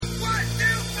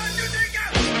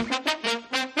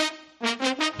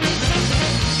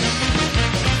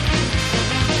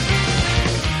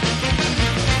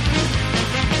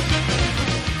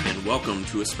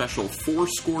to a special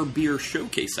Fourscore Beer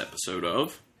Showcase episode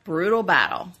of Brutal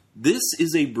Battle. This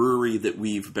is a brewery that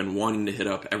we've been wanting to hit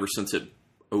up ever since it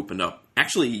opened up.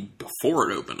 Actually,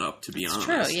 before it opened up, to be honest.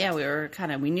 True,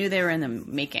 yeah, we knew they were in the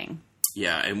making.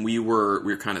 Yeah, and we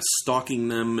were kind of stalking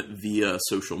them via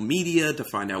social media to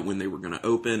find out when they were going to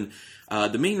open.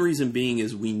 The main reason being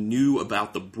is we knew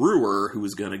about the brewer who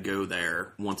was going to go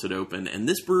there once it opened, and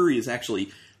this brewery is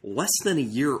actually less than a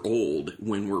year old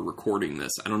when we're recording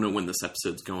this. I don't know when this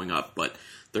episode's going up, but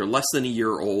they're less than a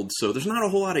year old, so there's not a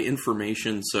whole lot of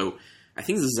information. So I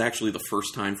think this is actually the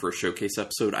first time for a showcase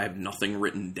episode I have nothing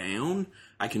written down.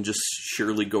 I can just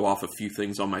surely go off a few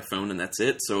things on my phone, and that's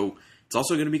it. So it's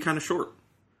also going to be kind of short.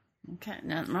 Okay,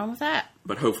 nothing wrong with that.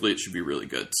 But hopefully it should be really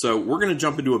good. So we're going to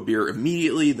jump into a beer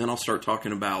immediately, then I'll start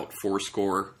talking about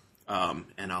Fourscore,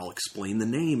 and I'll explain the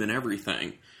name and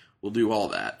everything. We'll do all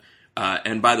that.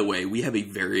 And by the way, we have a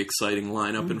very exciting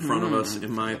lineup in front of us,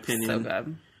 in my opinion. So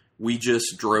good. We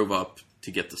just drove up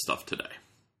to get the stuff today.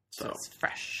 So it's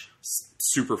fresh.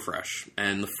 Super fresh.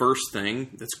 And the first thing,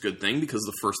 that's a good thing, because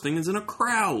the first thing is in a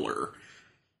crowler.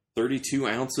 32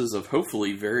 ounces of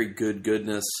hopefully very good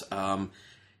goodness.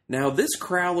 Now, this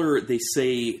crowler, they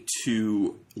say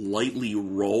to lightly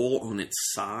roll on its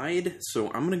side. So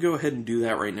I'm going to go ahead and do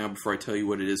that right now before I tell you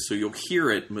what it is. So you'll hear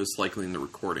it most likely in the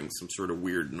recording, some sort of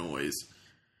weird noise.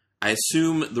 I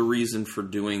assume the reason for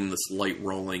doing this light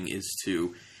rolling is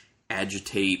to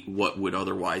agitate what would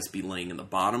otherwise be laying in the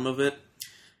bottom of it.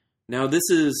 Now, this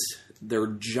is their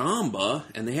Jamba,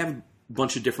 and they have a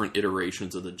bunch of different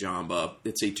iterations of the Jamba.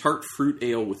 It's a tart fruit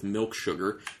ale with milk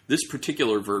sugar. This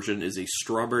particular version is a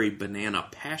strawberry banana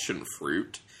passion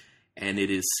fruit, and it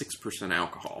is 6%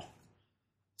 alcohol.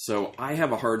 So I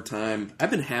have a hard time.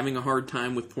 I've been having a hard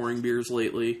time with pouring beers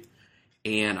lately,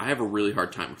 and I have a really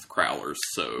hard time with crowlers.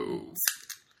 So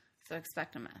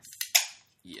expect a mess.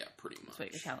 Yeah, pretty much. That's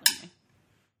what you're telling me.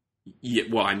 Yeah,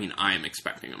 well, I mean, I am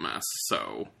expecting a mess,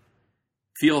 so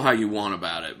feel how you want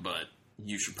about it, but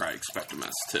you should probably expect a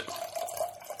mess too.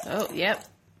 Oh, yep.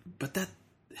 This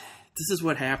is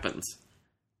what happens.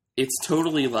 It's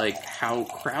totally like how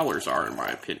crowlers are, in my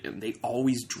opinion. They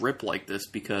always drip like this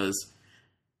because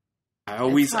I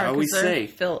always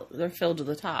say they're filled to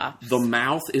the top. The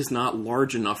mouth is not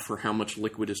large enough for how much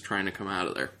liquid is trying to come out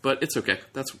of there. But it's okay.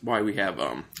 That's why we have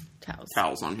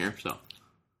towels on here. So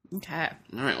okay.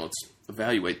 All right, let's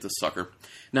evaluate this sucker.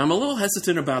 Now, I'm a little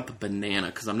hesitant about the banana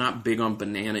because I'm not big on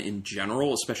banana in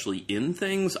general, especially in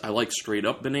things. I like straight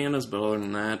up bananas, but other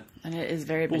than that... And it is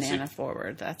very banana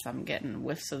forward. I'm getting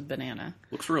whiffs of banana.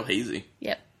 Looks real hazy.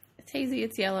 Yep. It's hazy.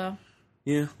 It's yellow.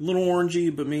 Yeah, a little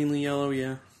orangey, but mainly yellow,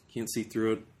 yeah. Can't see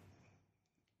through it.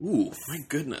 Ooh, my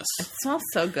goodness. It smells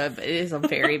so good, but it is a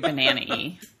very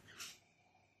banana-y.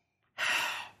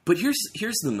 But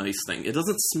here's the nice thing. It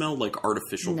doesn't smell like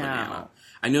artificial banana.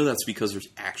 I know that's because there's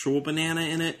actual banana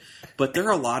in it, but there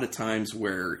are a lot of times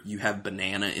where you have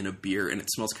banana in a beer and it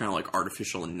smells kind of like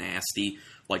artificial and nasty,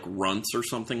 like runts or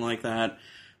something like that.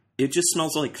 It just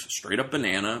smells like straight up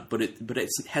banana, but it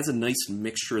has a nice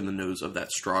mixture in the nose of that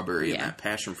strawberry and that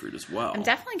passion fruit as well. I'm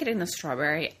definitely getting the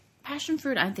strawberry. Passion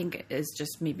fruit, I think, is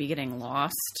just maybe getting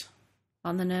lost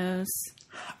on the nose.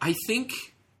 I think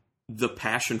the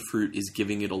passion fruit is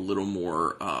giving it a little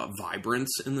more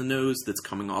vibrance in the nose that's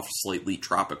coming off slightly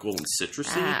tropical and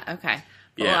citrusy. Okay.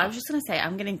 Yeah. Well, I was just going to say,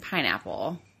 I'm getting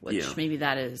pineapple, which maybe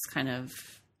that is kind of...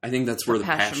 I think that's where the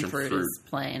passion fruit is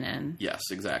playing in. Yes,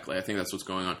 exactly. I think that's what's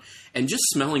going on. And just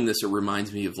smelling this, it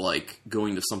reminds me of like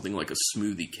going to something like a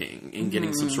Smoothie King and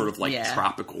getting some sort of like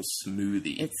tropical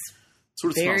smoothie. It's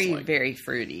what it very, smells like. Very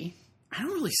fruity. I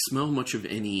don't really smell much of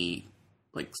any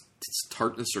like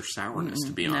tartness or sourness,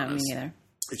 to be honest. Me neither.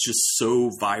 It's just so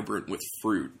vibrant with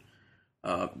fruit.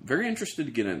 Very interested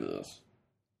to get into this.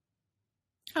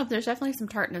 Oh, there's definitely some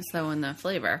tartness though in the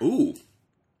flavor. Ooh.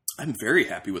 I'm very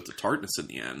happy with the tartness in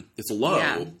the end. It's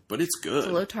low, but it's good. It's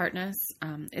a low tartness.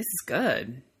 This is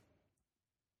good.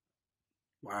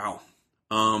 Wow.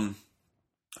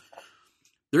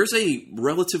 There's a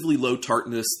relatively low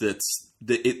tartness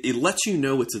it lets you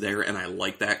know it's there, and I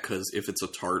like that because if it's a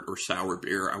tart or sour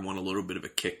beer, I want a little bit of a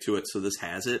kick to it, so this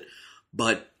has it.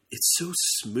 But it's so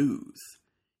smooth.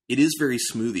 It is very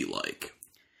smoothie-like.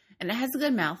 And it has a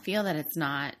good mouthfeel that it's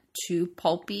not too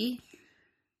pulpy,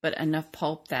 but enough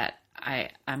pulp that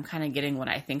I'm kind of getting what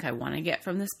I think I want to get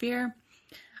from this beer.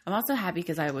 I'm also happy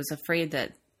because I was afraid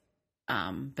that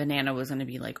banana was going to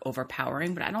be like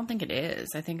overpowering, but I don't think it is.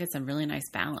 I think it's a really nice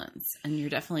balance. And you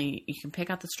can pick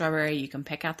out the strawberry, you can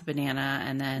pick out the banana,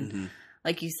 and then,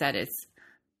 like you said, it's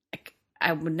like,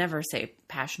 I would never say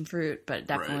passion fruit, but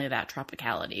definitely that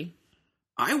tropicality.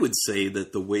 I would say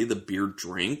that the way the beer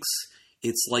drinks,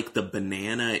 it's like the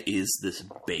banana is this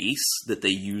base that they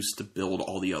use to build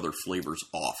all the other flavors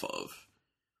off of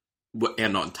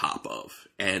and on top of.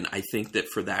 And I think that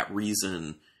for that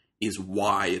reason is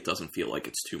why it doesn't feel like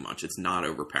it's too much. It's not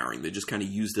overpowering. They just kind of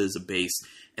used it as a base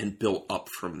and built up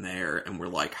from there. And we're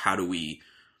like, how do we,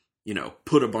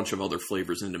 put a bunch of other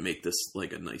flavors in to make this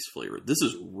like a nice flavor? This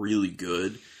is really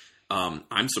good.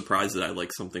 I'm surprised that I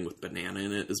like something with banana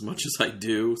in it as much as I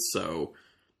do. So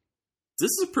this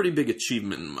is a pretty big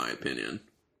achievement in my opinion.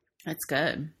 That's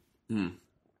good.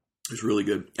 It's really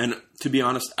good. And to be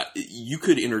honest, you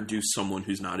could introduce someone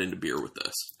who's not into beer with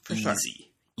this. For sure.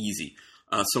 Easy.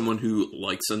 Someone who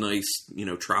likes a nice,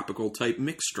 tropical type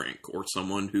mixed drink, or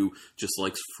someone who just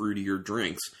likes fruitier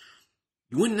drinks.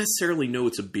 You wouldn't necessarily know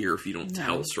it's a beer if you don't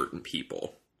tell certain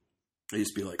people. I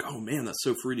used to be like, oh man, that's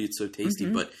so fruity, it's so tasty.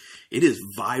 Mm-hmm. But it is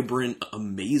vibrant,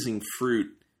 amazing fruit.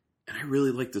 And I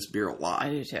really like this beer a lot. I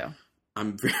do too.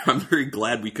 I'm very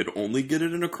glad we could only get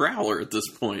it in a crowler at this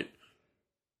point.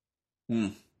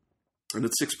 And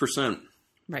it's 6%.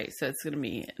 Right, so it's going to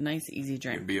be a nice, easy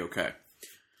drink. It'd be okay.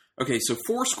 Okay, so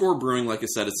Fourscore Brewing, like I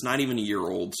said, it's not even a year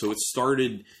old. So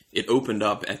it opened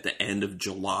up at the end of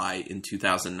July in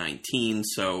 2019.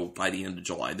 So by the end of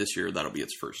July this year, that'll be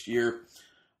its first year.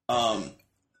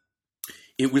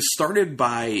 It was started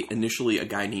by initially a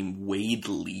guy named Wade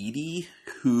Leedy,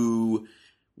 who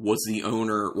was the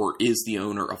owner or is the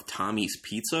owner of Tommy's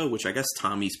Pizza, which I guess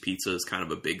Tommy's Pizza is kind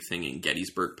of a big thing in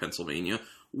Gettysburg, Pennsylvania,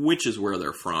 which is where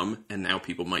they're from. And now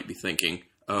people might be thinking,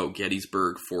 oh,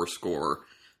 Gettysburg, Fourscore,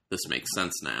 this makes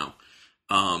sense now.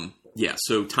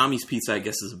 So Tommy's Pizza, I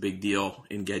guess, is a big deal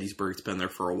in Gettysburg. It's been there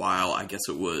for a while. I guess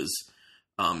it was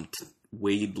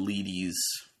Wade Leedy's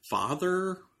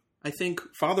father, I think,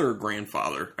 father or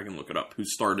grandfather, I can look it up, who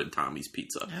started Tommy's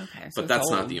Pizza. Okay, so but that's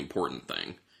not the important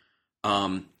thing.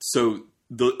 So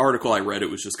the article I read, it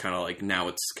was just kind of like, now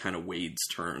it's kind of Wade's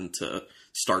turn to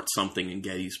start something in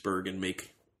Gettysburg and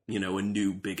make, a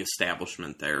new big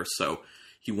establishment there. So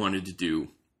he wanted to do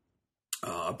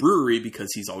a brewery because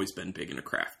he's always been big into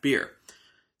craft beer.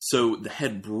 So the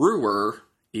head brewer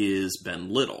is Ben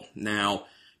Little. Now,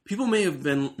 people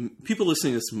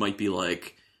listening to this might be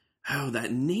like, oh,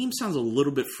 that name sounds a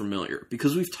little bit familiar,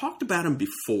 because we've talked about him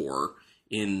before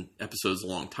in episodes a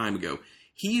long time ago.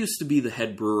 He used to be the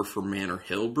head brewer for Manor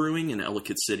Hill Brewing in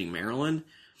Ellicott City, Maryland.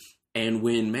 And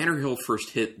when Manor Hill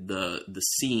first hit the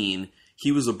scene,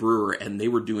 he was a brewer, and they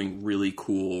were doing really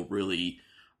cool, really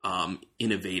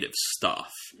innovative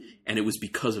stuff. And it was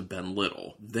because of Ben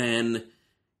Little. Then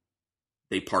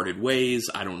they parted ways.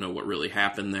 I don't know what really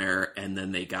happened there. And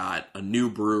then they got a new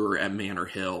brewer at Manor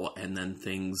Hill, and then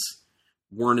things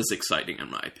weren't as exciting, in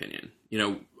my opinion.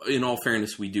 In all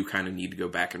fairness, we do kind of need to go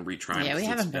back and retry them. Yeah, we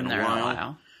haven't been there in a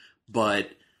while. But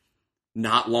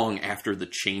not long after the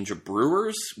change of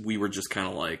brewers, we were just kind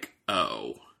of like,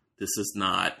 oh, this is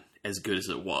not as good as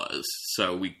it was.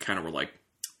 So we kind of were like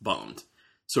bummed.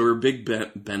 So we're big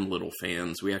Ben Little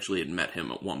fans. We actually had met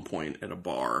him at one point at a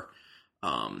bar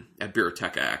at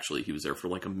Beerteca, actually. He was there for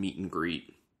like a meet and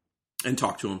greet and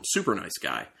talked to him. Super nice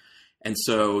guy. And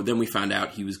so then we found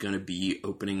out he was going to be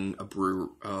opening a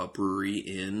brewery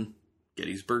in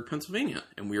Gettysburg, Pennsylvania.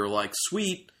 And we were like,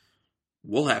 sweet,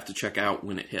 we'll have to check out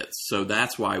when it hits. So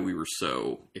that's why we were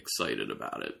so excited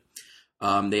about it.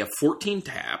 They have 14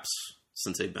 taps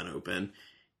since they've been open.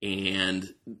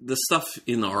 And the stuff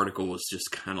in the article was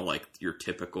just kind of like your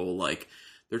typical, like,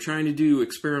 they're trying to do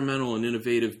experimental and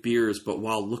innovative beers, but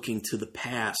while looking to the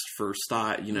past for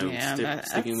style,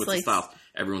 sticking with the style.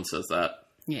 Everyone says that.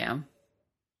 Yeah.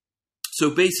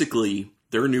 So basically,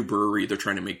 they're a new brewery. They're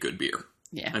trying to make good beer.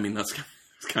 Yeah. I mean, that's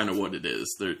kind of what it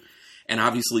is. And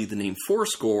obviously, the name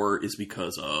Fourscore is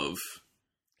because of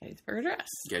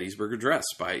Gettysburg Address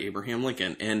by Abraham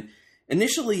Lincoln. And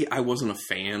initially, I wasn't a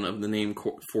fan of the name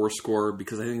Fourscore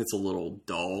because I think it's a little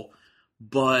dull.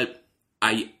 But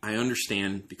I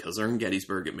understand because they're in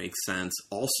Gettysburg, it makes sense.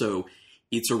 Also,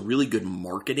 it's a really good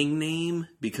marketing name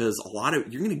because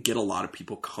you're going to get a lot of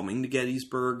people coming to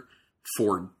Gettysburg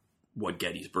for what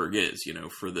Gettysburg is,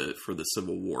 for the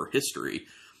Civil War history.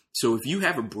 So if you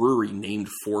have a brewery named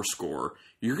Fourscore,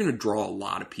 you're going to draw a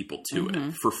lot of people to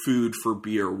it for food, for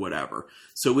beer, whatever.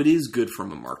 So it is good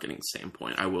from a marketing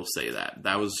standpoint. I will say that.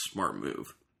 That was a smart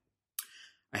move.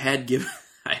 I had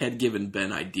given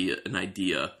Ben an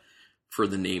idea for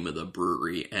the name of the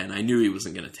brewery, and I knew he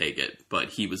wasn't going to take it, but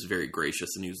he was very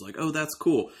gracious, and he was like, oh, that's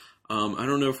cool. I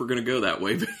don't know if we're going to go that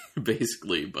way,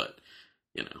 basically, but,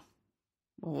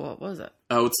 Well, what was it?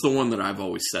 Oh, it's the one that I've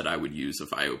always said I would use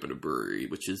if I opened a brewery,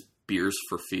 which is Beers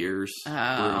for Fears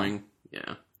Brewing.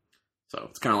 Yeah. So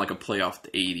it's kind of like a play off the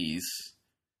 80s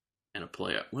and a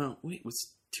play. Well, wait,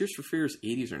 was Tears for Fears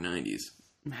 80s or 90s?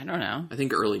 I don't know. I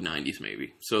think early 90s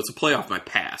maybe. So it's a play off my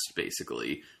past,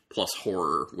 basically, plus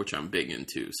horror, which I'm big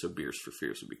into. So Beers for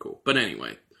Fears would be cool. But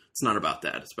anyway, it's not about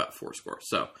that. It's about Fourscore.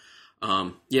 So,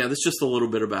 yeah, that's just a little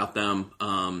bit about them.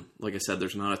 Like I said,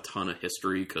 there's not a ton of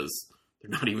history because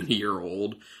they're not even a year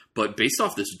old. But based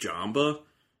off this Jamba,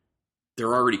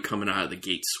 they're already coming out of the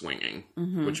gate swinging,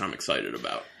 which I'm excited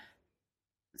about.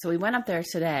 So we went up there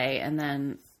today, and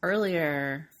then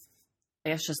earlier, I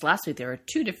guess just last week, there were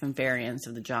 2 different variants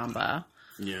of the Jamba.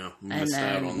 Yeah, we and missed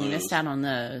then out on we those. missed out on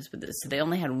those. But so they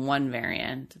only had 1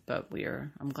 variant, but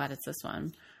I'm glad it's this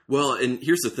one. Well, and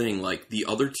here's the thing, like, the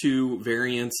other 2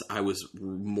 variants I was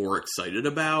more excited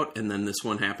about, and then this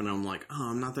one happened, and I'm like, oh,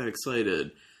 I'm not that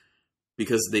excited.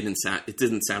 Because it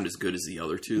didn't sound as good as the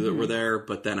other 2 that were there,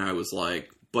 but then I was like,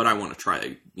 but I want to try,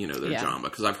 their Jamba,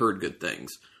 because I've heard good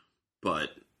things. But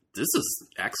this is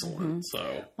excellent,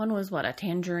 so. One was what, a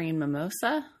tangerine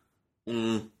mimosa?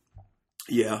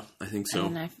 Yeah, I think so.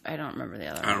 And I don't remember the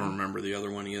other one. I don't remember the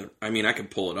other one either. I mean, I could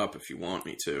pull it up if you want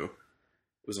me to.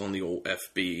 It was on the old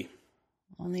FB.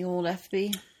 On the old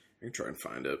FB? Let me try and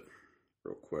find it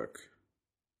real quick.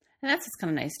 And that's what's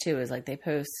kind of nice, too, is like they've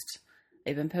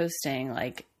been posting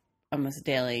like almost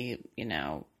daily,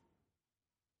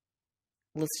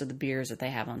 list of the beers that they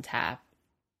have on tap.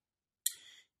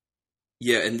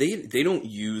 Yeah, and they don't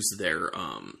use their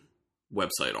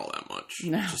website all that much,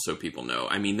 just so people know.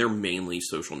 I mean, they're mainly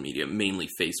social media, mainly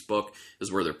Facebook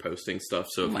is where they're posting stuff.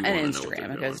 So if you want to know what they're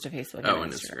doing. It goes to Facebook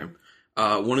and Instagram.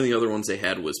 One of the other ones they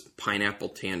had was pineapple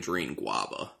tangerine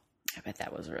guava. I bet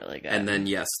that was really good. And then,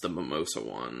 yes, the mimosa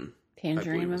one.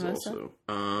 Tangerine mimosa? Also,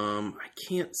 I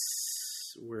can't...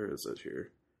 Where is it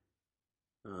here?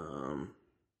 I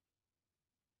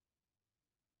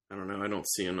don't know. I don't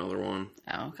see another one.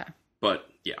 Oh, okay. But,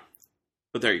 yeah.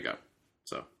 But there you go.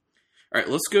 So, all right,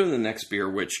 let's go to the next beer,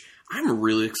 which I'm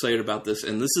really excited about this.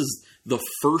 And this is the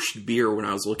first beer when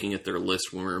I was looking at their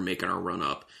list when we were making our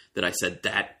run-up that I said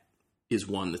that is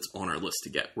one that's on our list to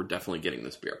get. We're definitely getting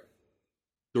this beer.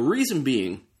 The reason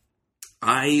being,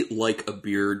 I like a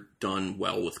beer done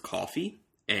well with coffee,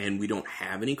 and we don't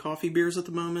have any coffee beers at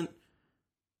the moment,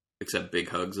 except Big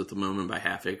Hugs at the moment by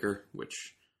Half Acre,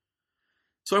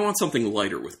 so I want something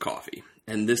lighter with coffee,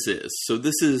 and this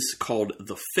is called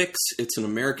The Fix. It's an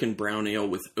American brown ale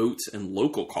with oats and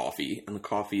local coffee, and the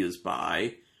coffee is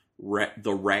by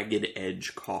the Ragged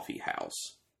Edge Coffee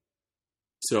House.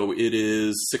 So it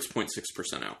is 6.6%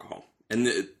 alcohol, and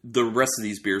the rest of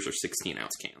these beers are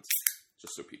 16-ounce cans,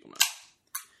 just so people know.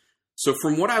 So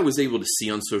from what I was able to see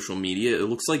on social media, it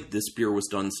looks like this beer was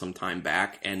done some time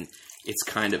back, and it's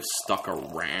kind of stuck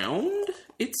around,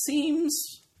 it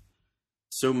seems.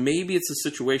 So maybe it's a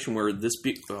situation where this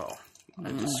beer... Oh,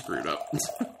 I just screwed up.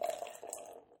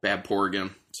 Bad pour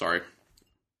again. Sorry.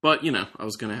 But, I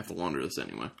was going to have to launder this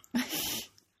anyway.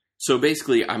 So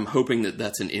basically, I'm hoping that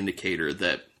that's an indicator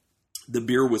that the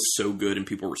beer was so good and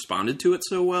people responded to it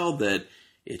so well that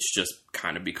it's just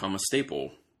kind of become a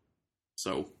staple.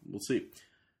 So, we'll see.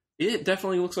 It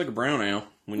definitely looks like a brown ale,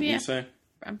 wouldn't you say?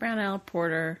 A brown ale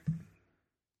porter.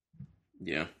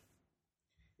 Yeah.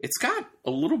 It's got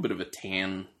a little bit of a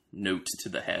tan note to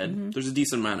the head. Mm-hmm. There's a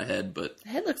decent amount of head, but... The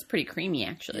head looks pretty creamy,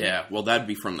 actually. Yeah, well, that'd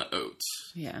be from the oats.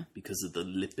 Yeah. Because of the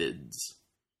lipids,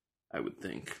 I would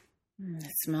think.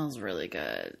 It smells really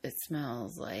good. It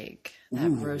smells like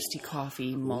that roasty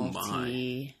coffee,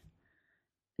 malty.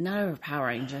 Not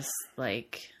overpowering, just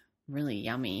like... really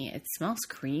yummy. It smells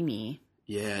creamy.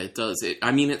 Yeah, it does. It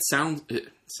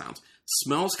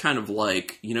smells kind of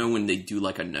like, when they do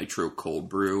like a nitro cold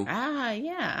brew. Ah,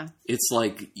 yeah. It's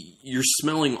like you're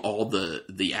smelling all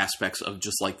the aspects of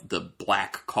just like the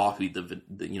black coffee,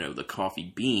 the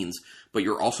coffee beans, but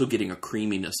you're also getting a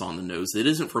creaminess on the nose that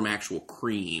isn't from actual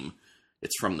cream.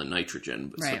 It's from the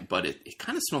nitrogen. Right. But it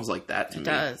kind of smells like that to me. It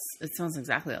does. It smells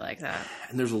exactly like that.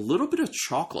 And there's a little bit of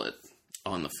chocolate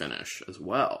on the finish as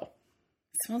well.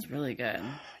 It smells really good.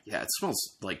 Yeah, it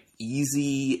smells like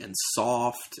easy and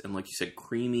soft and, like you said,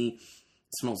 creamy.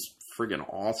 It smells friggin'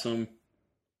 awesome.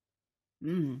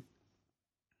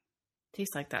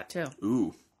 Tastes like that too.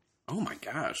 Ooh. Oh my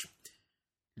gosh.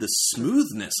 The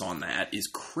smoothness on that is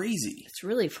crazy. It's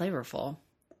really flavorful.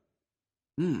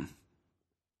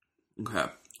 Okay.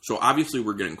 So obviously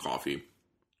we're getting coffee.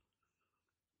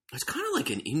 It's kind of like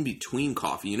an in-between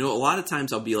coffee. A lot of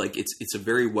times I'll be like, it's a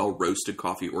very well-roasted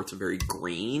coffee or it's a very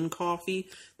green coffee.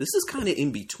 This is kind of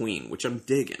in-between, which I'm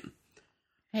digging.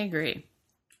 I agree.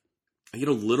 I get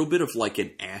a little bit of like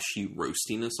an ashy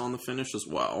roastiness on the finish as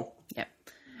well. Yep.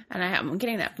 And I'm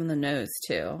getting that from the nose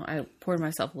too. I poured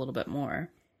myself a little bit more.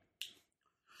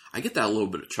 I get that little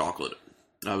bit of chocolate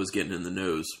I was getting in the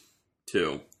nose,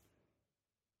 too.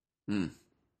 And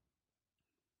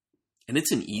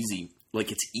it's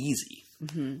it's easy.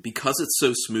 Mm-hmm. Because it's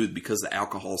so smooth, because the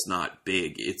alcohol's not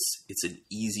big, it's an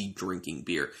easy drinking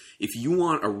beer. If you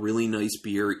want a really nice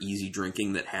beer, easy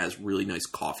drinking, that has really nice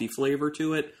coffee flavor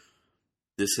to it,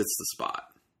 this hits the spot.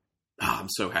 Oh, I'm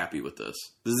so happy with this.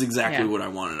 This is exactly what I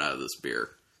wanted out of this beer.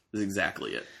 This is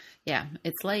exactly it. Yeah,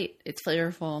 it's light, it's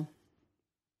flavorful,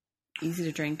 easy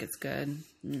to drink, it's good.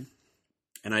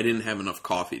 And I didn't have enough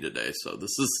coffee today, so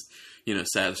this is,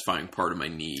 satisfying part of my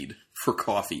need for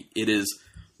coffee. It is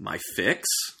my fix.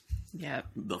 Yeah.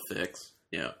 The fix.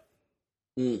 Yeah.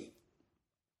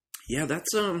 Yeah,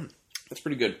 that's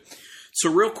pretty good.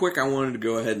 So real quick, I wanted to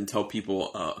go ahead and tell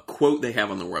people a quote they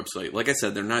have on their website. Like I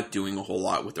said, they're not doing a whole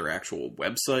lot with their actual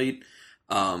website.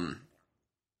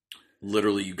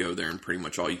 Literally, you go there and pretty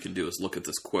much all you can do is look at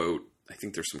this quote. I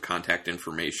think there's some contact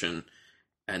information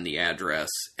and the address,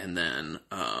 and then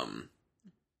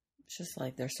it's just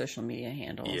like their social media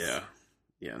handles.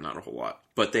 Yeah, not a whole lot.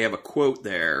 But they have a quote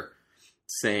there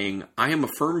saying, "I am a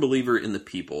firm believer in the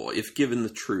people. If given the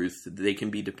truth, they can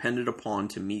be depended upon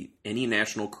to meet any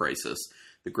national crisis.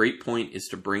 The great point is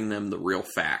to bring them the real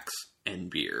facts and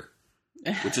beer."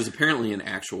 Which is apparently an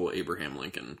actual Abraham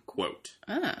Lincoln quote.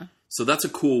 So that's a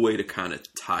cool way to kind of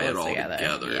tie it all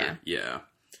together. Yeah.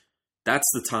 That's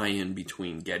the tie-in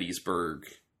between Gettysburg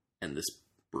and this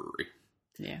brewery.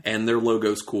 Yeah. And their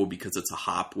logo's cool because it's a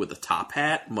hop with a top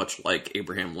hat, much like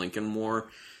Abraham Lincoln wore.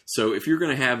 So if you're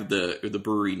going to have the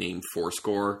brewery named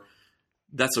Fourscore,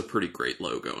 that's a pretty great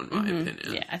logo in my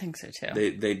opinion. Yeah, I think so too.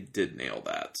 They did nail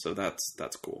that. So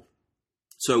that's cool.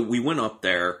 So we went up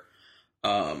there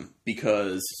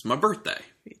because it's my birthday.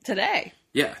 Today.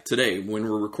 Yeah, today when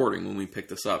we're recording, when we pick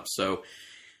this up. So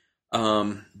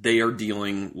they are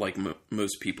dealing, like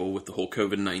most people, with the whole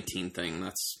COVID-19 thing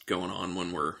that's going on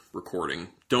when we're recording.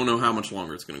 Don't know how much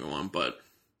longer it's going to go on, but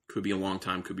could be a long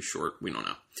time, could be short. We don't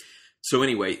know. So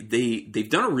anyway, they've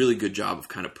done a really good job of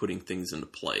kind of putting things into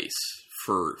place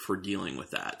for dealing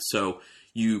with that. So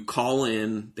you call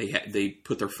in, they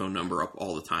put their phone number up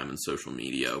all the time in social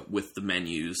media with the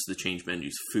menus, the change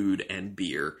menus, food and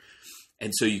beer.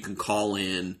 And so you can call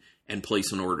in and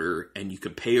place an order, and you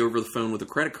can pay over the phone with a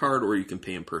credit card, or you can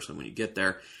pay in person when you get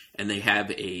there. And they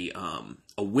have a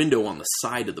window on the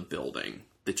side of the building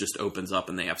that just opens up,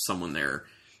 and they have someone there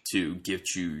to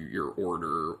get you your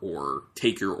order or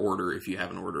take your order if you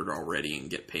haven't ordered already and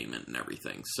get payment and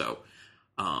everything. So,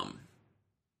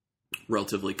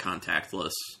 relatively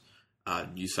contactless.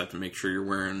 You just have to make sure you're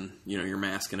wearing, your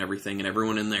mask and everything, and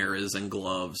everyone in there is in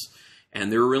gloves. And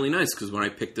they were really nice because when I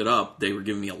picked it up, they were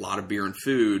giving me a lot of beer and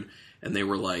food, and they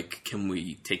were like, "Can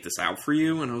we take this out for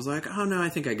you?" And I was like, "Oh no, I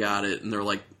think I got it." And they're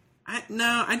like,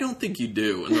 "No, I don't think you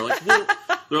do." And they're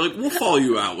like, "We'll follow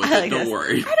you out with it. Don't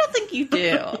worry." I don't think you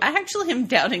do. I actually am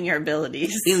doubting your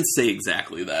abilities. They didn't say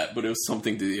exactly that, but it was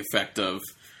something to the effect of,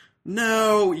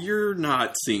 "No, you're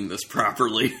not seeing this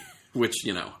properly." Which,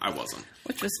 I wasn't.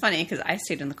 Which was funny because I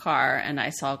stayed in the car and I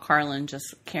saw Carlin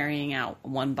just carrying out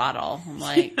one bottle. I'm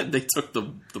like... Yeah, they took the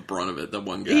brunt of it, the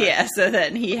one guy. Yeah, so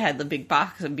then he had the big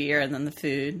box of beer and then the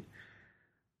food.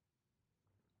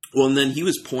 Well, and then he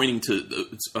was pointing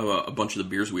to a bunch of the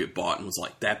beers we had bought and was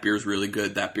like, "That beer's really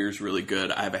good, that beer's really good.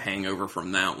 I have a hangover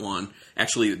from that one."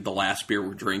 Actually, the last beer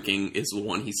we're drinking is the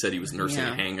one he said he was nursing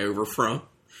a hangover from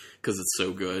because it's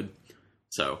so good.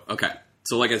 So, okay.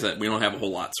 So like I said, we don't have a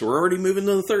whole lot. So we're already moving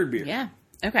to the third beer. Yeah.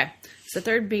 Okay. So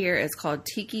third beer is called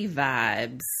Tiki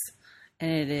Vibes.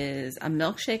 And it is a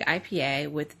milkshake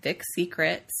IPA with Vic's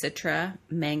Secret, Citra,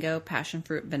 mango, passion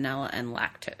fruit, vanilla, and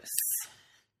lactose.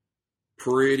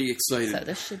 Pretty excited. So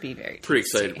this should be very tasty. Pretty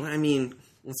excited. Well, I mean,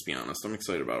 let's be honest. I'm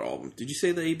excited about all of them. Did you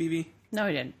say the ABV? No,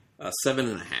 I didn't.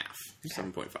 7.5.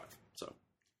 7.5. So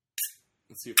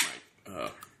let's see if my...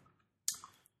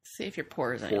 See if your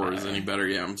pours any better.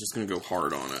 Yeah, I'm just going to go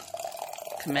hard on it.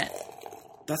 Commit.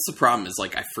 That's the problem is,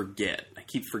 I forget. I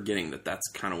keep forgetting that that's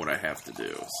kind of what I have to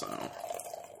do, so.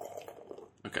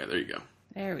 Okay, there you go.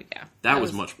 There we go. That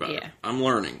was much better. Yeah. I'm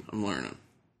learning.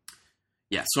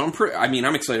 Yeah, so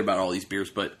I'm excited about all these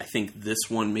beers, but I think this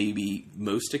one may be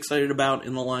most excited about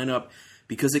in the lineup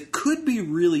because it could be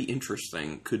really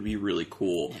interesting, could be really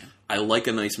cool. Yeah. I like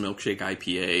a nice milkshake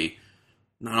IPA.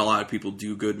 Not a lot of people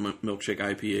do good milkshake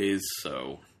IPAs,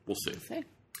 so we'll see.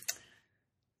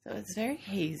 So it's very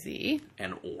hazy.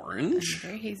 And orange.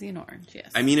 Very hazy and orange, yes.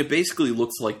 I mean, it basically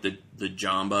looks like the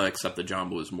Jamba, except the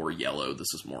Jamba is more yellow. This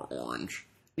is more orange.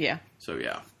 Yeah. So,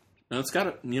 yeah. And it's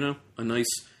got, a nice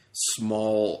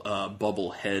small bubble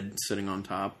head sitting on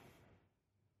top.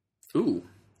 Ooh,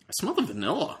 I smell the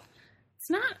vanilla.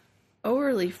 It's not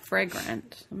overly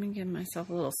fragrant. Let me give myself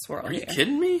a little swirl Are here. you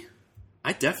kidding me?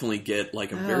 I definitely get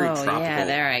like a very tropical. Yeah,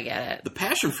 there I get it. The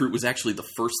passion fruit was actually the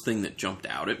first thing that jumped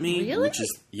out at me, Really?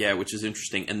 which is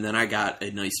interesting. And then I got a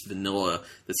nice vanilla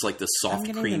that's like the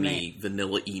soft, creamy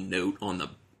vanilla-y note on the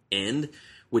end,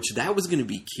 which that was going to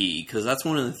be key because that's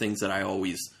one of the things that I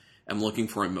always am looking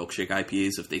for in milkshake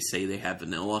IPAs. If they say they have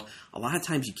vanilla, a lot of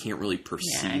times you can't really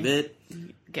perceive it.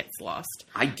 It gets lost.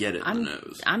 I get it in the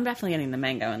nose. I'm definitely getting the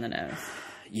mango in the nose.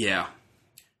 Yeah.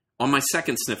 On my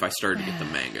second sniff, I started to get the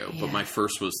mango, but my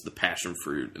first was the passion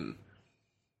fruit.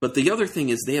 But the other thing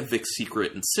is they have Vic's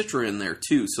Secret and Citra in there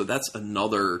too, so that's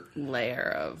another layer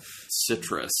of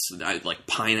citrus. Like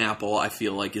pineapple, I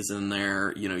feel like is in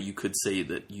there. You know, you could say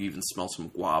that you even smell some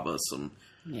guava, some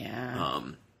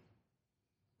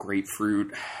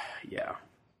grapefruit. Yeah,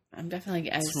 I'm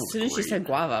definitely. As soon as you said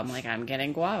guava, I'm like, I'm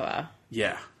getting guava.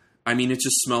 Yeah, I mean, it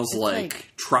just smells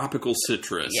like tropical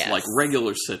citrus, like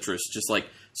regular citrus, just like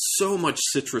so much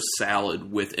citrus salad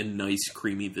with a nice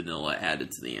creamy vanilla added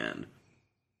to the end.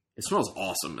 It smells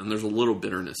awesome, and there's a little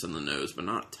bitterness in the nose, but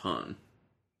not a ton.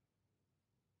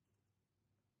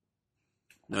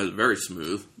 No, it's very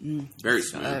smooth. Very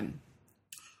smooth.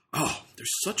 Oh,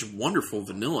 there's such a wonderful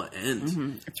vanilla end.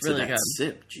 Mm-hmm. It's really good.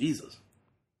 Sip, Jesus.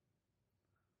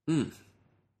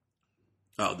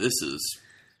 Oh, this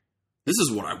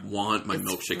is what I want my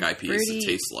milkshake IPAs to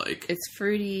taste like. It's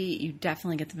fruity. You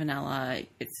definitely get the vanilla.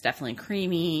 It's definitely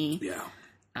creamy. Yeah.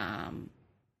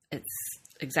 It's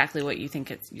exactly what you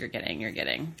think you're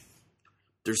getting.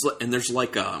 There's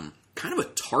like kind of a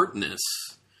tartness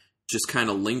just kind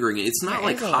of lingering. It's not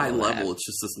like high level. It's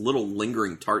just this little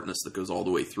lingering tartness that goes all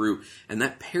the way through. And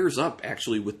that pairs up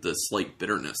actually with the slight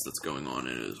bitterness that's going on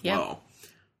in it as well.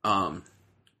 I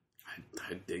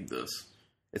dig this.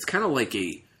 It's kind of like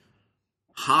a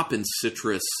hop and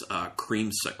citrus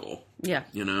creamsicle. Yeah.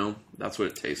 You know? That's what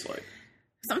it tastes like.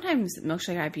 Sometimes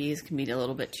milkshake IPAs can be a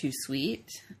little bit too sweet.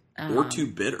 Or too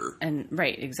bitter. And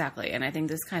right, exactly. And I think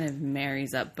this kind of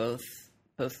marries up both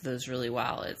of those really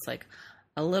well. It's like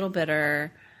a little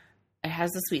bitter. It has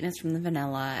the sweetness from the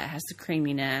vanilla. It has the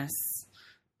creaminess.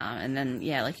 And then,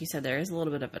 like you said, there is a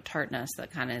little bit of a tartness that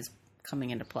kind of is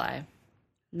coming into play.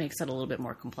 Makes it a little bit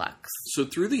more complex. So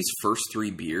through these first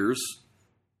three beers,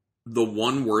 the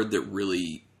one word that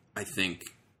really, I think,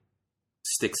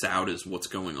 sticks out as what's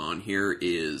going on here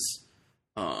is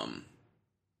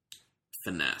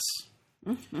finesse.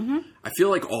 Mm-hmm. I feel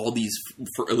like all these,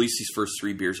 for at least these first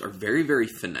three beers, are very, very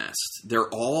finessed. They're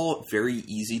all very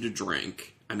easy to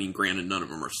drink. I mean, granted, none of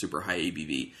them are super high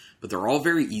ABV, but they're all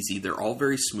very easy. They're all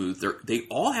very smooth. They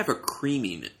all have a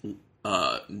creamy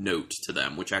note to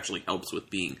them, which actually helps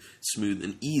with being smooth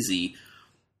and easy.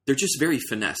 They're just very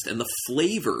finessed. And the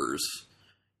flavors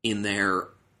in there,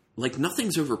 like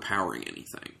nothing's overpowering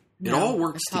anything. No, it all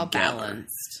works together.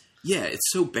 Balanced. Yeah,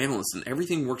 it's so balanced and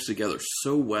everything works together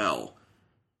so well.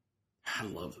 I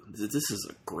love it. This is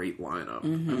a great lineup.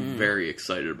 Mm-hmm. I'm very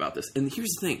excited about this. And here's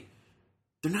the thing.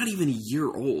 They're not even a year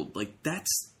old. Like,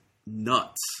 that's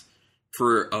nuts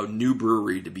for a new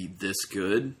brewery to be this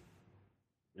good.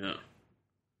 Yeah.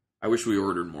 I wish we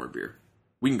ordered more beer.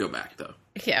 We can go back, though.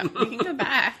 Yeah, we can go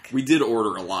back. We did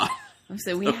order a lot.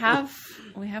 So we have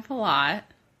a lot.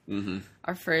 Mm-hmm.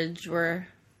 Our fridge,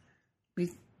 we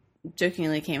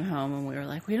jokingly came home and we were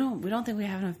like, we don't think we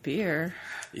have enough beer.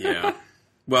 Yeah.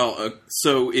 Well,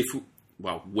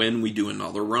 when we do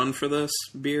another run for this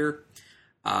beer,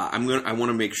 I want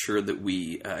to make sure that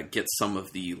we get some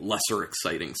of the lesser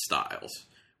exciting styles,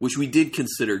 which we did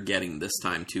consider getting this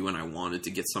time too, and I wanted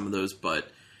to get some of those, but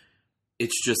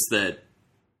it's just that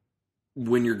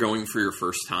when you're going for your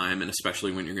first time, and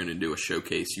especially when you're going to do a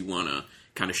showcase, you want to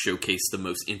kind of showcase the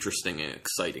most interesting and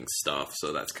exciting stuff,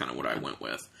 so that's kind of what I went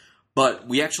with. But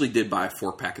we actually did buy a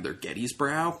 4-pack of their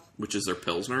Gettysbrow, which is their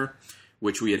Pilsner,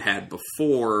 which we had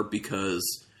before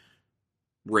because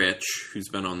Rich, who's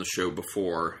been on the show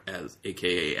before as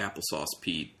a.k.a. Applesauce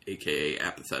Pete, a.k.a.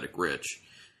 Apathetic Rich,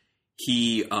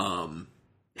 he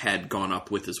had gone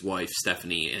up with his wife,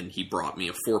 Stephanie, and he brought me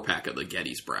a 4-pack of the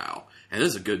Gettysbrow. And this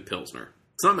is a good Pilsner.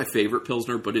 It's not my favorite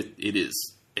Pilsner, but it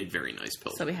is a very nice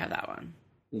Pilsner. So we have that one.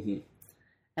 Mm-hmm.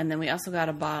 And then we also got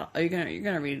a bottle. You're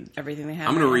gonna read everything they have?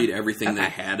 I'm going to read everything they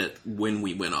had when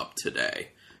we went up today.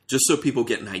 Just so people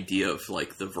get an idea of,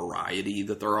 like, the variety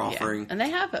that they're offering. Yeah. And they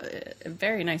have a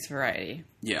very nice variety.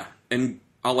 Yeah. And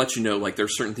I'll let you know, like,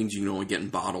 there's certain things you can only get in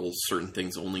bottles, certain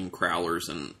things only in crowlers,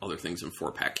 and other things in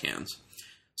 4-pack cans.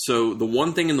 So the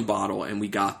one thing in the bottle, and we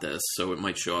got this, so it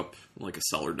might show up like a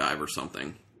cellar dive or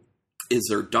something, is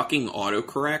their Ducking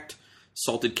Autocorrect,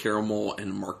 salted caramel,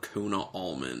 and Marcona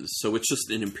almonds. So it's just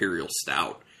an imperial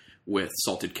stout with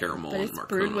salted caramel and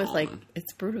Marcona almond.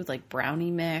 It's brewed with like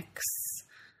brownie mix.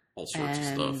 All sorts of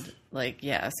stuff. Like,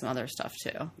 yeah, some other stuff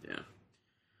too. Yeah.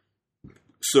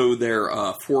 So they're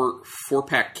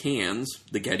 4-pack cans,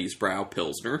 the Gettysbrow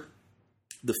Pilsner,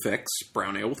 the Fix,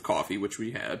 brown ale with coffee, which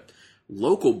we had,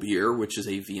 Local Beer, which is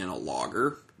a Vienna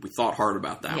lager. We thought hard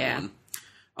about that one.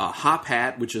 Hop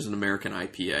Hat, which is an American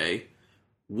IPA.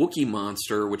 Wookie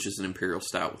Monster, which is an Imperial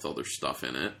Stout with other stuff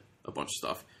in it. A bunch of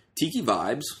stuff. Tiki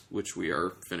Vibes, which we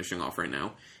are finishing off right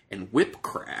now. And Whip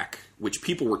Crack, which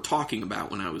people were talking about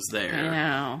when I was there. I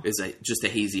know. Is just a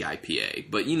hazy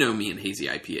IPA. But you know me and hazy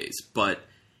IPAs. But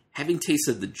having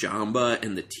tasted the Jamba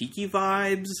and the Tiki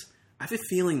Vibes, I have a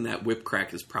feeling that Whip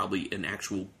Crack is probably an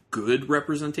actual good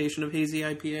representation of hazy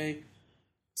IPA.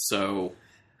 So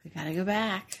we gotta go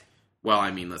back. Well,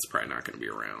 I mean, that's probably not going to be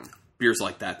around. Beers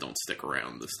like that don't stick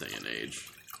around this day and age.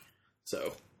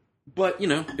 So, but, you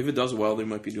know, if it does well, they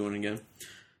might be doing it again.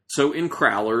 So, in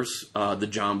Crowlers, the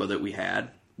Jamba that we had,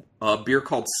 a beer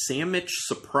called Sandwich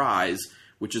Surprise,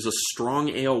 which is a strong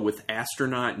ale with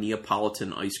astronaut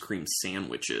Neapolitan ice cream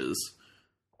sandwiches.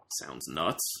 Sounds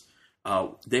nuts.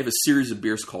 They have a series of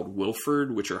beers called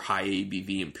Wilford, which are high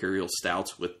ABV imperial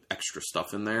stouts with extra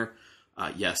stuff in there.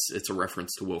 Yes, it's a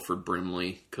reference to Wilford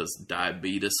Brimley, because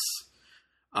diabetes.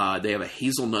 They have a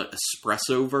hazelnut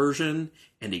espresso version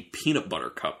and a peanut butter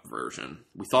cup version.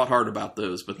 We thought hard about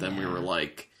those, but then we were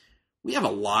like, we have a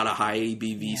lot of high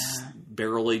ABV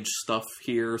barrel-aged stuff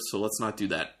here, so let's not do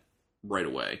that right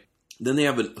away. Then they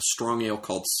have a strong ale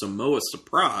called Samoa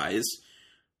Surprise,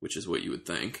 which is what you would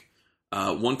think.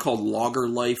 One called Lager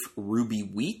Life Ruby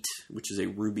Wheat, which is a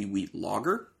ruby wheat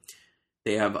lager.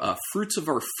 They have Fruits of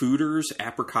Our Fooders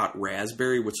Apricot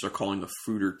Raspberry, which they're calling a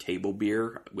Fooder table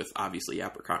beer, with obviously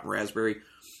apricot and raspberry.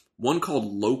 One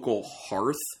called Local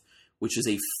Hearth, which is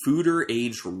a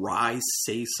Fooder-aged rye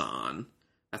saison.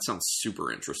 That sounds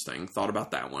super interesting. Thought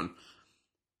about that one.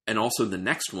 And also the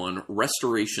next one,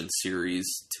 Restoration Series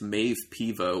Tmave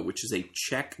Pivo, which is a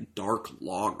Czech dark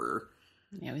lager.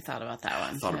 Yeah, we thought about that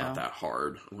one. I thought about that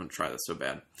hard. I'm going to try that so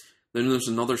bad. Then there's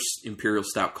another Imperial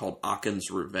Stout called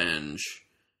Aaken's Revenge.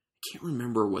 I can't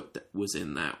remember what was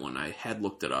in that one. I had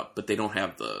looked it up, but they don't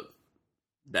have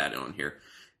that on here.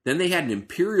 Then they had an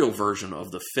Imperial version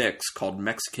of the Fix called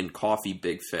Mexican Coffee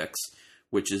Big Fix,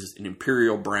 which is an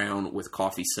Imperial Brown with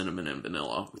coffee, cinnamon, and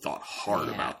vanilla. We thought hard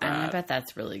about that. And I bet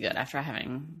that's really good after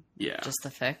having just the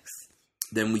Fix.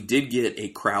 Then we did get a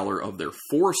crowler of their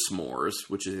Four S'mores,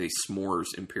 which is a S'mores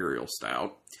Imperial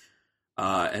Stout.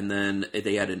 And then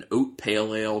they had an oat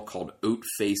pale ale called Oat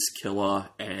Face Killa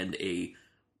and a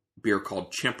beer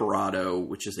called Champorado,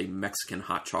 which is a Mexican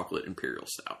hot chocolate Imperial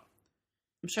Stout.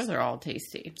 I'm sure they're all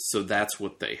tasty. So that's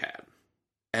what they had.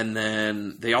 And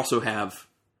then they also have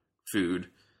food.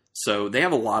 So they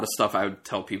have a lot of stuff. I would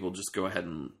tell people just go ahead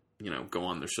and, go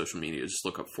on their social media. Just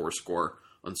look up Fourscore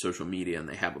on social media, and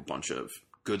they have a bunch of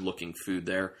good-looking food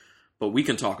there. But we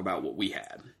can talk about what we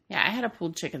had. Yeah, I had a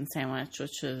pulled chicken sandwich,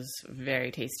 which was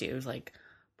very tasty. It was like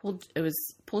pulled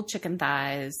chicken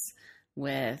thighs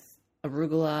with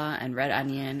arugula and red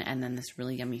onion, and then this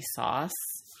really yummy sauce.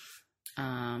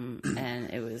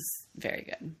 And it was very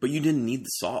good. But you didn't need the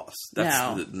sauce.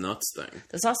 That's the nuts thing.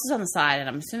 The sauce is on the side, and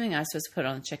I'm assuming I was supposed to put it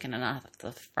on the chicken and not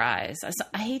the fries.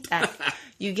 I hate that.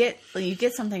 You get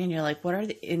something, and you're like, "What are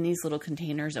in these little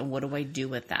containers, and what do I do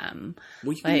with them?"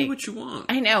 Well, you can do what you want.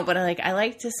 I know, but I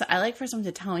like for someone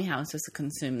to tell me how I'm supposed to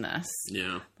consume this.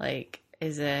 Yeah.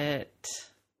 Is it?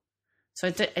 So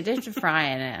I did the fry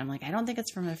in it. I'm like, I don't think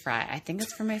it's for my fry. I think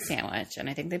it's for my sandwich. And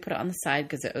I think they put it on the side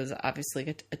because it was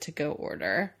obviously a to-go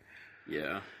order.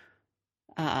 Yeah.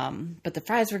 But the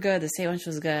fries were good. The sandwich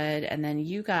was good. And then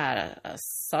you got a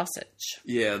sausage.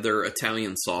 Yeah, they're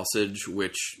Italian sausage,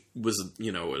 which was,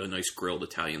 a nice grilled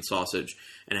Italian sausage.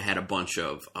 And it had a bunch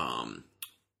of,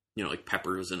 like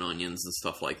peppers and onions and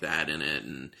stuff like that in it.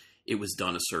 And it was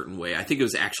done a certain way. I think it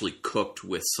was actually cooked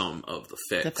with some of the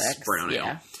Fix brown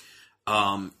ale.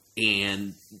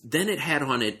 And then it had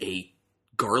on it a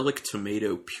garlic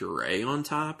tomato puree on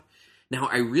top. Now,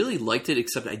 I really liked it,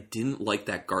 except I didn't like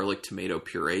that garlic tomato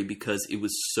puree because it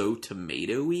was so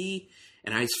tomato-y,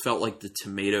 and I just felt like the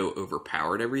tomato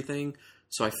overpowered everything.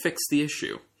 So I fixed the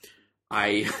issue.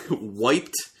 I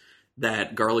wiped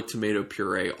that garlic tomato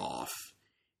puree off,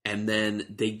 and then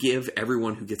they give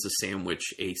everyone who gets a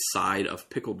sandwich a side of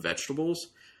pickled vegetables.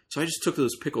 So I just took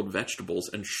those pickled vegetables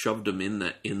and shoved them in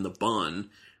the bun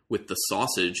with the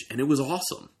sausage, and it was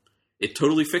awesome. It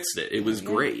totally fixed it. It was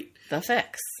great. The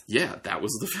Fix. Yeah, that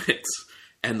was the Fix.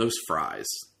 And those fries.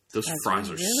 Those fries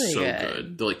are really so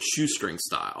good. They're like shoestring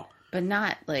style. But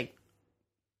not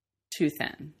too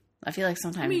thin. I feel like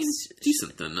sometimes... I mean,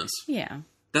 decent thinness. Yeah.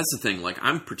 That's the thing. Like,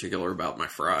 I'm particular about my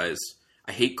fries.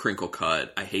 I hate crinkle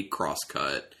cut. I hate cross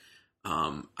cut.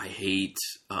 I hate,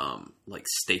 like,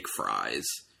 steak fries.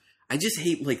 I just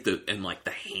hate, like, the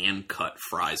hand cut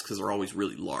fries because they're always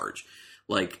really large.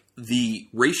 Like, the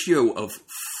ratio of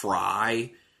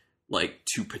fry, like,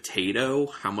 to potato,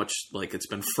 how much, like, it's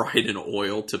been fried in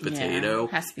oil to potato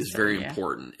is very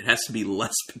important. It has to be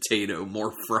less potato,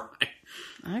 more fry.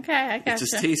 Okay, I gotcha.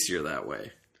 It's just tastier that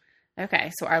way.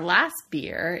 Okay, so our last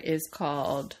beer is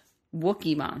called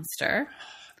Wookie Monster.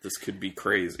 This could be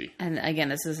crazy. And again,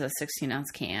 this is a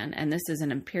 16-ounce can. And this is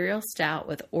an Imperial Stout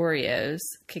with Oreos,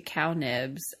 cacao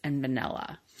nibs, and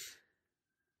vanilla.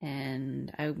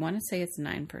 And I want to say it's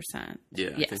 9%. Yeah,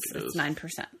 yes, I think it is. It's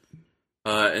 9%.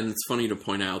 And it's funny to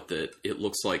point out that it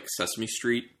looks like Sesame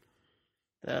Street.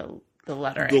 The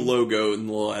lettering. The logo and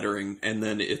the lettering. And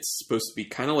then it's supposed to be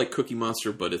kind of like Cookie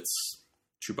Monster, but it's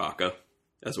Chewbacca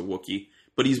as a Wookiee.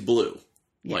 But he's blue,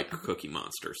 like Cookie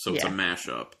Monster. So it's a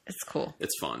mashup. It's cool.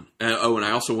 It's fun. And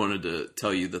I also wanted to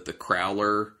tell you that the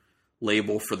Crowler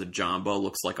label for the Jamba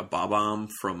looks like a Bob-omb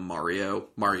from Mario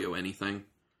Anything.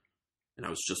 And I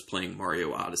was just playing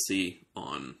Mario Odyssey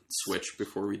on Switch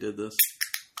before we did this.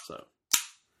 So.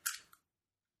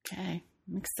 Okay.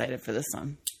 I'm excited for this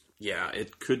one. Yeah,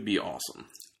 it could be awesome.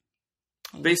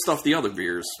 Based off the other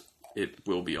beers, it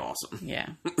will be awesome. Yeah.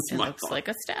 It looks like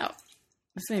a stout.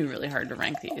 It's going to be really hard to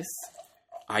rank these.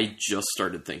 I just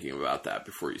started thinking about that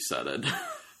before you said it.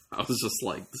 I was just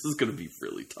like, this is going to be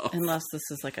really tough. Unless this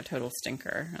is like a total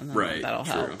stinker. And then that'll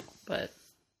help. But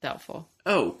doubtful.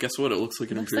 Oh, guess what? It looks like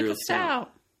an Imperial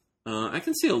Stout. I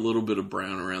can see a little bit of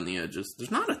brown around the edges. There's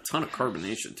not a ton of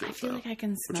carbonation to it, I feel like I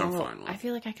can smell which I'm fine with. I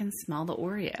feel like I can smell the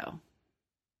Oreo.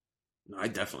 I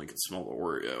definitely can smell the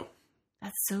Oreo.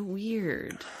 That's so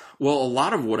weird. Well, a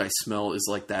lot of what I smell is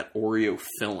like that Oreo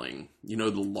filling. You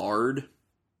know, the lard?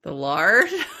 The lard?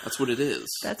 That's what it is.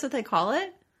 That's what they call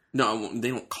it? No, they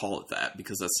don't call it that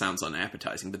because that sounds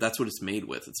unappetizing, but that's what it's made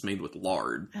with. It's made with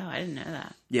lard. Oh, I didn't know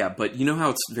that. Yeah, but you know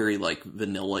how it's very, like,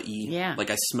 vanilla-y? Yeah. Like,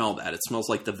 I smell that. It smells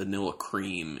like the vanilla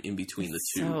cream in between the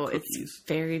two cookies. It's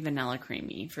very vanilla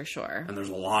creamy, for sure. And there's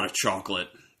a lot of chocolate.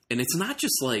 And it's not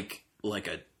just, like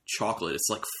a chocolate. It's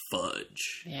like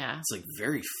fudge. Yeah. It's, like,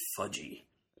 very fudgy.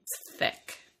 It's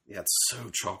thick. Yeah, it's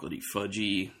so chocolatey,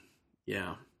 fudgy.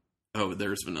 Yeah. Oh,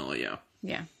 there's vanilla, yeah.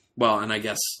 Yeah. Well, and I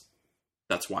guess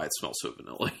that's why it smells so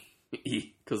vanilla-y,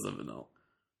 because of vanilla.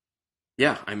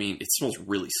 Yeah, I mean, it smells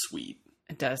really sweet.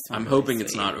 It does smell I'm really hoping sweet.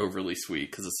 it's not overly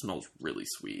sweet, because it smells really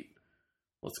sweet.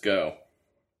 Let's go.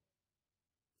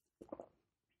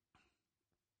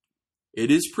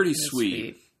 It is pretty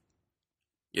sweet.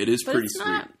 It is pretty sweet.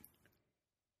 Not...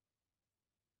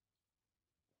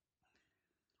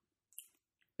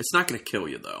 It's not going to kill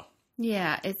you, though.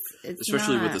 Yeah, it's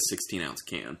especially not... with a 16-ounce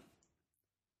can.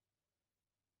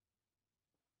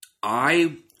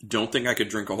 I don't think I could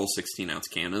drink a whole 16-ounce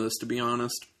can of this, to be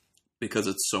honest, because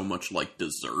it's so much like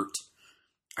dessert.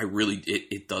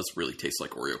 It does really taste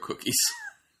like Oreo cookies.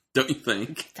 Don't you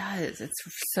think? It does. It's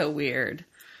so weird.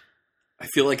 I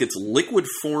feel like it's liquid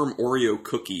form Oreo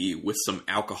cookie with some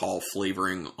alcohol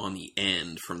flavoring on the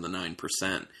end from the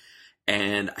 9%.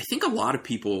 And I think a lot of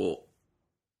people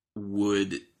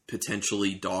would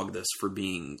potentially dog this for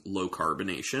being low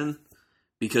carbonation.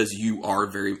 Because you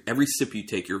are every sip you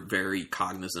take, you're very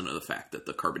cognizant of the fact that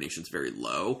the carbonation is very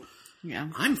low. Yeah.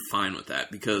 I'm fine with that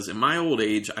because in my old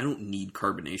age, I don't need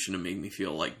carbonation to make me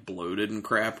feel like bloated and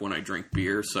crap when I drink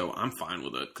beer. So I'm fine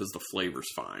with it because the flavor's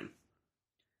fine.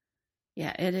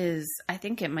 Yeah, it is. I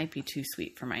think it might be too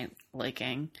sweet for my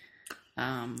liking.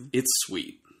 It's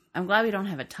sweet. I'm glad we don't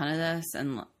have a ton of this.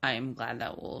 And I'm glad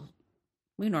that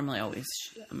we normally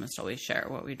almost always share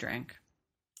what we drink.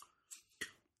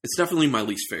 It's definitely my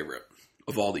least favorite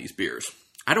of all these beers.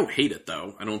 I don't hate it,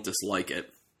 though. I don't dislike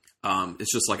it.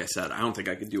 It's just like I said, I don't think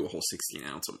I could do a whole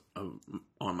 16-ounce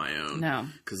on my own. No.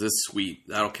 Because it's sweet.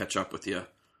 That'll catch up with you.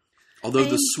 Although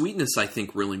the sweetness, I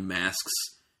think, really masks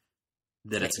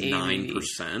that it's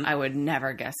 9%. I would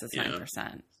never guess it's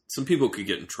 9%. Some people could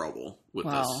get in trouble with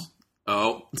this.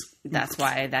 Oh. That's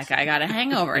why that guy got a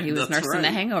hangover. He was nursing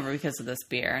the hangover because of this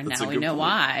beer. And now we know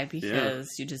why. Because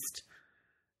you just...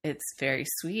 It's very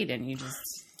sweet, and you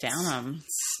just down them.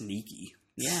 Sneaky.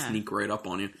 Yeah. Sneak right up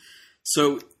on you.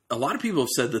 So, a lot of people have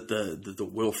said that the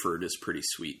Wilford is pretty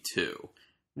sweet, too.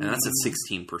 And that's at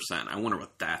 16%. I wonder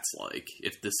what that's like,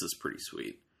 if this is pretty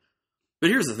sweet.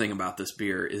 But here's the thing about this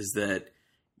beer, is that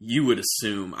you would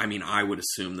assume, I would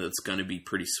assume that it's going to be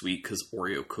pretty sweet because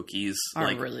Oreo cookies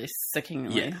are really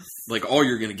sickeningly like all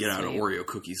you're going to get out of sweet. Oreo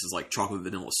cookies is like chocolate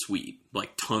vanilla sweet,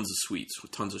 like tons of sweets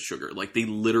with tons of sugar. Like they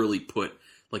literally put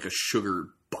like a sugar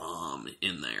bomb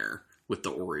in there with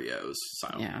the Oreos.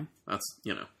 So that's,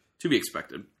 to be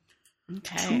expected.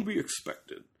 Okay. To be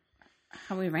expected.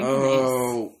 How are we ranking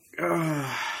these?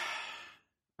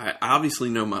 I obviously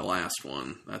know my last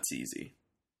one. That's easy.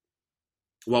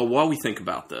 Well, while we think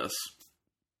about this,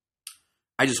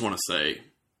 I just want to say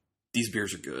these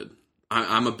beers are good.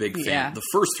 I'm a big fan. Yeah. The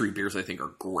first 3 beers I think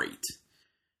are great.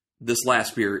 This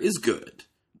last beer is good,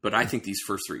 but I think these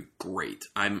first 3 great.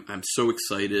 I'm so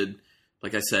excited.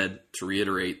 Like I said, to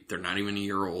reiterate, they're not even a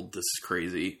year old. This is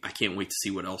crazy. I can't wait to see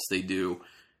what else they do,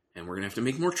 and we're gonna have to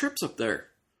make more trips up there,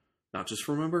 not just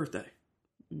for my birthday.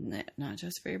 Not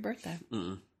just for your birthday.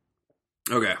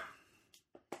 Okay.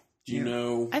 Do you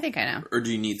know? I think I know. Or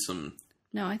do you need some?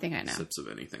 No, I think I know. Sips of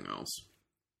anything else?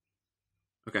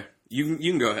 Okay, you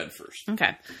can go ahead first.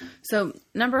 Okay, so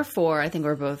number 4, I think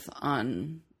we're both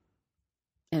in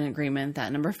agreement that my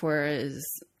number 4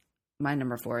 is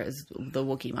the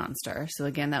Wookiee Monster. So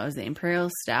again, that was the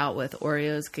Imperial Stout with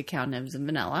Oreos, cacao nibs, and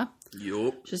vanilla.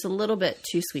 Yup. Just a little bit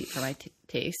too sweet for my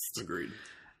taste. Agreed.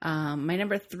 My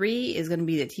number 3 is going to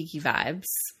be the Tiki Vibes.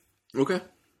 Okay.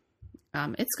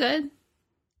 It's good.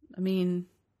 I mean,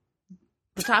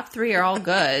 the top 3 are all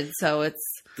good, so it's...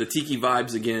 The Tiki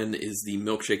Vibes, again, is the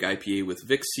milkshake IPA with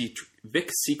Vic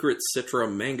Secret Citra,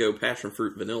 Mango, Passion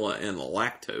Fruit, Vanilla, and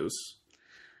Lactose.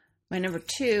 My number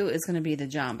 2 is going to be the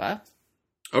Jamba.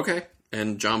 Okay.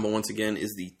 And Jamba, once again,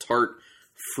 is the tart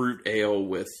fruit ale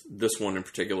with this one in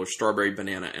particular, strawberry,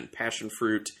 banana, and passion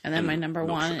fruit. And then my number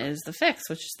 1 sugar. is the Fix,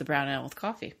 which is the brown ale with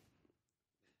coffee.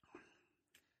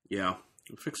 Yeah,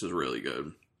 the Fix is really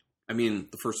good. I mean,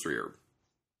 the first 3 are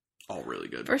all really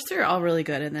good. First 3 are all really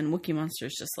good, and then Wookiee Monster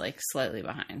is just like slightly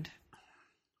behind.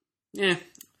 Yeah.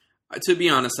 To be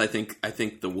honest, I think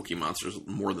the Wookiee Monster is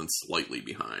more than slightly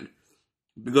behind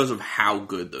because of how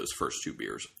good those first 2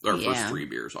 beers, or first 3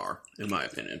 beers are, in my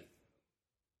opinion.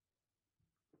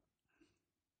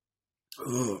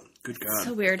 Oh, good God. It's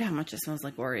so weird how much it smells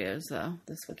like Oreos, though,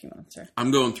 this Wookiee Monster.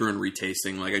 I'm going through and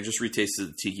retasting. Like, I just retasted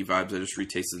the Tiki Vibes. I just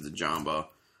retasted the Jamba.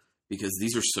 Because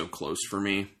these are so close for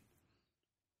me.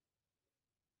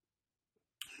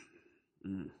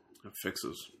 That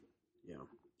fixes. Yeah.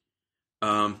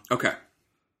 Okay.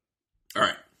 All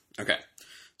right. Okay.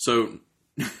 So,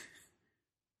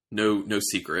 no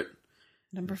secret.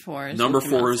 Number 4 is Number Wookiee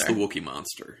 4 Monster. is the Wookiee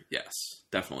Monster. Yes.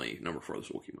 Definitely number 4 is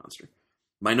the Wookiee Monster.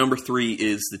 My number 3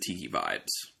 is the Tiki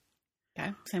Vibes.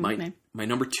 Okay. Same with me. My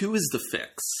number 2 is the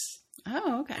Fix.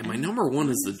 Oh, okay. And my number 1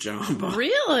 is the Jamba.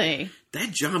 Really? That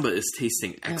Jamba is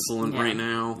tasting excellent right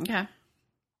now. Okay.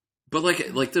 But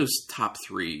like those top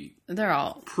 3, They're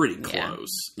all pretty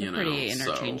close. They're pretty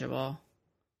interchangeable.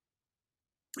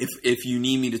 So if you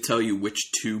need me to tell you which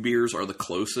 2 beers are the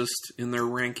closest in their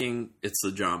ranking, it's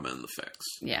the Jamba and the Fix.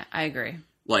 Yeah, I agree.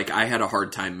 Like, I had a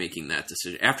hard time making that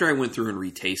decision. After I went through and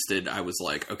retasted, I was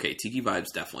like, okay, Tiki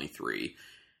Vibes definitely 3.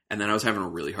 And then I was having a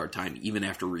really hard time, even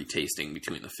after retasting,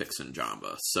 between the Fix and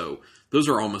Jamba. So those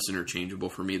are almost interchangeable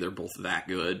for me. They're both that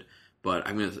good. But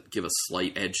I'm going to give a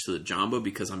slight edge to the Jamba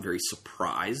because I'm very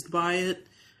surprised by it.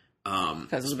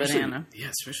 Because of the banana. Yeah,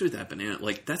 especially with that banana.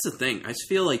 Like, that's the thing. I just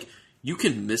feel like you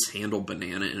can mishandle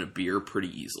banana in a beer pretty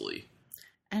easily.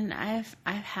 And I've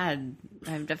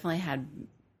definitely had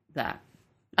that.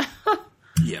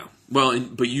 Yeah. Well,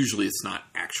 but usually it's not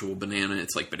actual banana.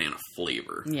 It's like banana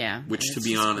flavor. Yeah. Which, to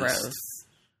be honest, gross.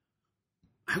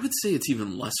 I would say it's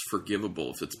even less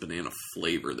forgivable if it's banana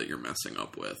flavor that you're messing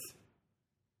up with.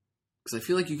 Because I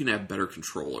feel like you can have better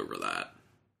control over that.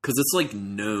 Because it's like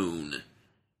known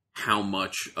how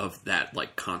much of that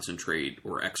like concentrate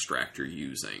or extract you're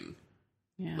using.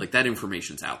 Yeah. Like that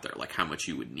information's out there. Like how much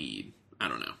you would need. I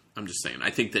don't know. I'm just saying.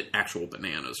 I think that actual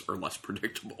bananas are less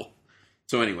predictable.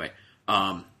 So anyway,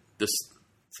 this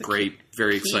great,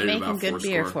 very excited about making good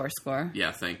beer, Fourscore. Fourscore.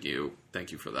 Yeah, thank you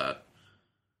for that.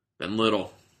 Ben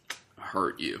Little, I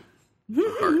hurt you.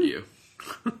 I hurt you.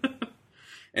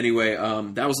 Anyway,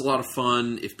 that was a lot of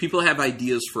fun. If people have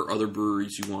ideas for other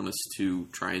breweries you want us to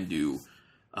try and do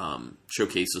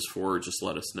showcases for, just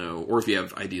let us know. Or if you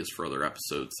have ideas for other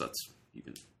episodes, you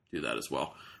can do that as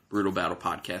well.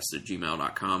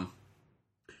 BrutalBattlePodcast@gmail.com.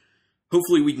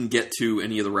 Hopefully we can get to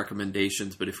any of the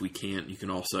recommendations, but if we can't, you can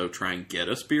also try and get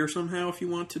us beer somehow if you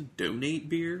want to donate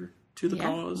beer to the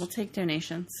cause. We'll take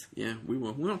donations. Yeah, we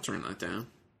will. We don't turn that down.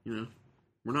 You know,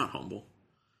 we're not humble.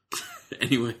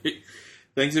 Anyway,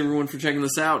 thanks everyone for checking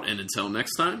this out, and until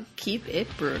next time, keep it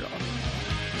brutal.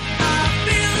 I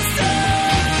feel so